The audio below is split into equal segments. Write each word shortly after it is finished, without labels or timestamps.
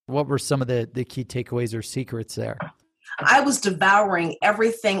What were some of the key takeaways or secrets there? I was devouring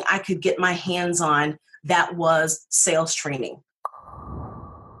everything I could get my hands on that was sales training.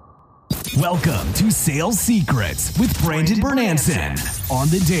 Welcome to Sales Secrets with Brandon Bernanson. On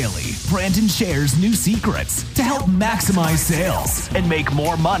the daily, Brandon shares new secrets to help maximize sales and make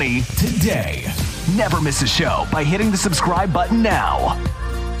more money today. Never miss a show by hitting the subscribe button now.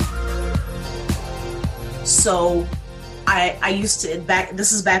 So I used to,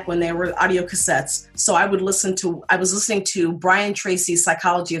 this is back when there were audio cassettes. So I was listening to Brian Tracy's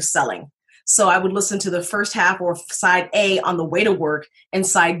Psychology of Selling. So I would listen to the first half or side A on the way to work and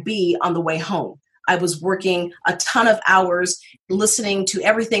side B on the way home. I was working a ton of hours, listening to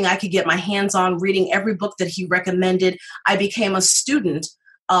everything I could get my hands on, reading every book that he recommended. I became a student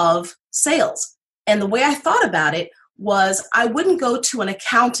of sales. And the way I thought about it was I wouldn't go to an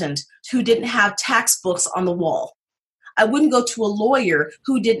accountant who didn't have tax books on the wall. I wouldn't go to a lawyer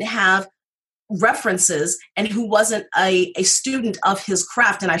who didn't have references and who wasn't a student of his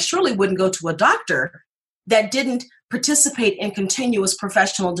craft. And I surely wouldn't go to a doctor that didn't participate in continuous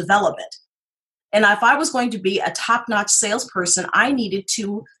professional development. And if I was going to be a top-notch salesperson, I needed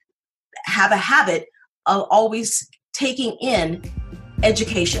to have a habit of always taking in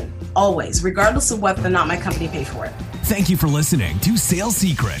education, always, regardless of whether or not my company paid for it. Thank you for listening to Sales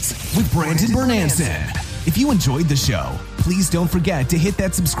Secrets with Brandon Bernanson. If you enjoyed the show, please don't forget to hit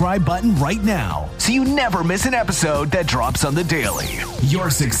that subscribe button right now so you never miss an episode that drops on the daily. Your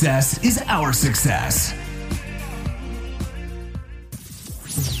success is our success.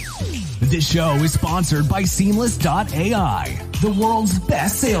 This show is sponsored by Seamless.ai, the world's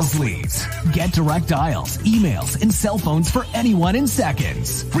best sales leads. Get direct dials, emails, and cell phones for anyone in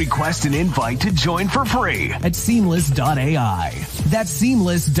seconds. Request an invite to join for free at Seamless.ai. That's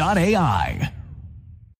Seamless.ai.